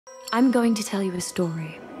I'm going to tell you a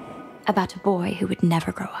story about a boy who would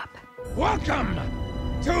never grow up. Welcome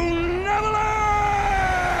to Neverland!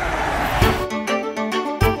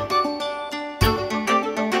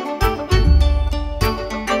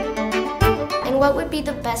 And what would be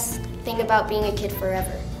the best thing about being a kid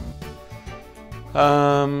forever?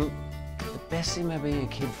 The best thing about being a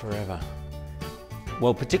kid forever?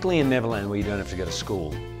 Well, particularly in Neverland where you don't have to go to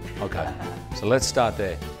school. Okay, so let's start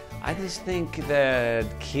there. I just think that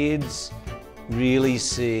kids really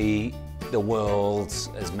see the world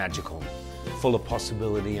as magical, full of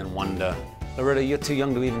possibility and wonder. Loreto, you're too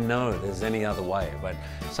young to even know there's any other way, but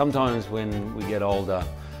sometimes when we get older,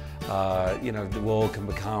 you know, the world can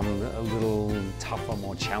become a little tougher,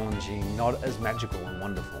 more challenging, not as magical and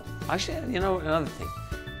wonderful. Actually, you know, another thing,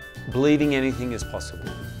 believing anything is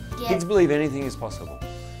possible. Yeah. Kids believe anything is possible.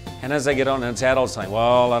 And as they get on, and it's adults saying,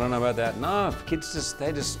 well, I don't know about that. No, kids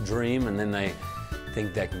they just dream and then they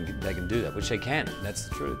think they can do that, which they can. That's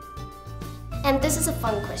the truth. And this is a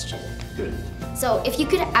fun question. Good. So if you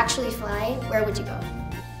could actually fly, where would you go?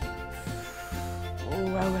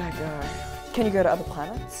 Where would I go? Can you go to other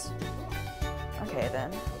planets? Okay,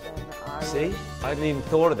 then I See? would... I hadn't even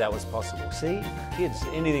thought of that was possible. See? Kids,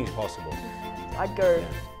 anything's possible. I'd go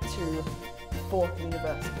to fourth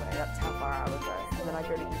universe away. That's how far I would go. And then I'd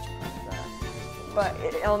go to each planet there. But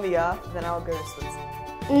on the Earth, then I would go to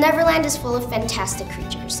Switzerland. Neverland is full of fantastic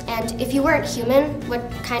creatures. And if you weren't human, what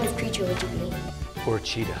kind of creature would you be? Or a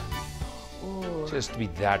cheetah. Ooh. Just to be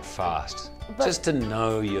that fast. But just to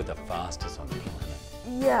know you're the fastest on the planet.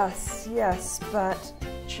 Yes, but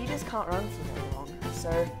cheetahs can't run for very long.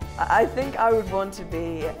 So I think I would want to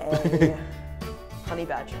be a honey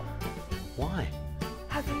badger. Why?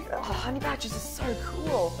 Honey badgers are so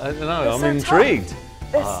cool. I don't know, They're I'm so intrigued.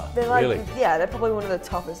 They're like, really? Yeah, they're probably one of the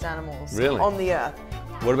toughest animals on the Earth.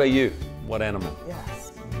 What about you? What animal?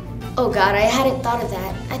 Yes. Oh God, I hadn't thought of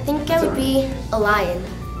that. I think I would be a lion.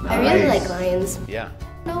 Nice. I really like lions. Yeah. I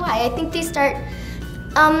don't know why. I think they start...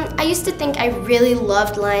 I used to think I really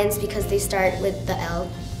loved lions because they start with the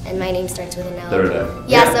L, and my name starts with an L. Loreto.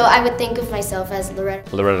 Yeah, so I would think of myself as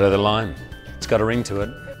Loreto. Loreto the lion. It's got a ring to it.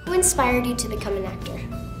 Who inspired you to become an actor?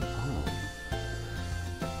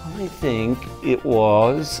 I think it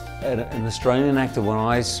was an Australian actor when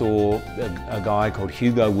I saw a guy called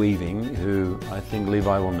Hugo Weaving, who I think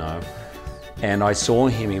Levi will know, and I saw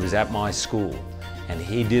him, he was at my school, and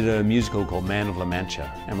he did a musical called Man of La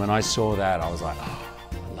Mancha, and when I saw that I was like, oh,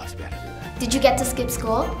 I'd love to be able to do that. Did you get to skip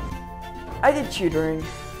school? I did tutoring.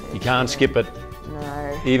 You can't skip it.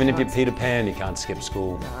 No. Even if you're Peter Pan, you can't skip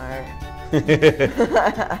school. No.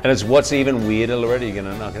 And it's what's even weirder, Loreto,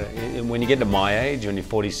 when you get to my age, when you're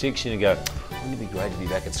 46, you go, wouldn't it be great to be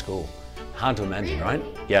back at school? Hard to imagine, right?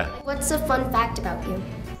 Yeah. What's a fun fact about you?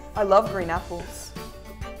 I love green apples.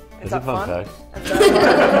 Is it fun fact?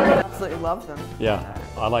 I absolutely love them. Yeah,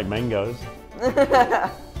 I like mangoes.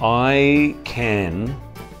 I can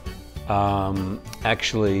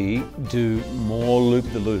actually do more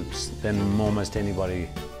loop-the-loops than almost anybody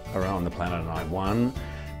around the planet, and I won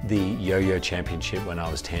the yo-yo championship when I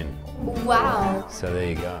was 10. Wow. So there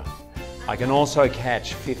you go. I can also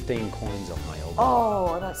catch 15 coins off my elbow.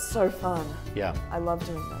 Oh, that's so fun. Yeah. I love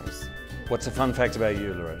doing those. What's a fun fact about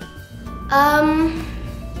you, Loreto?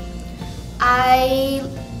 I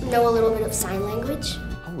know a little bit of sign language.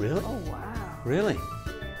 Oh, really? Oh, wow. Really?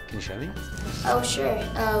 Can you show me? Oh, sure.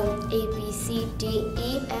 A, B, C, D,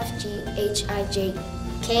 E, F, G, H, I, J,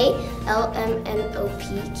 K, L, M, N, O,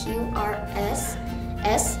 P, Q, R, S,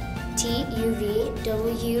 S, T, U, V,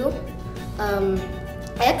 W,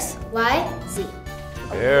 X, Y, Z.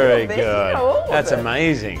 Very good. That's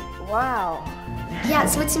amazing. Wow. Yeah,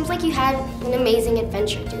 so it seems like you had an amazing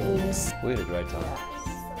adventure doing this. We had a great time.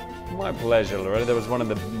 My pleasure, Loreto. That was one of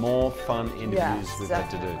the more fun interviews we've had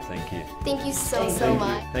to do. Thank you. Thank you so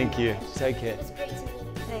much. Thank you. Take care. It was great to meet you.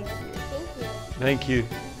 Thank you. Thank you.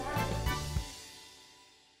 Thank you.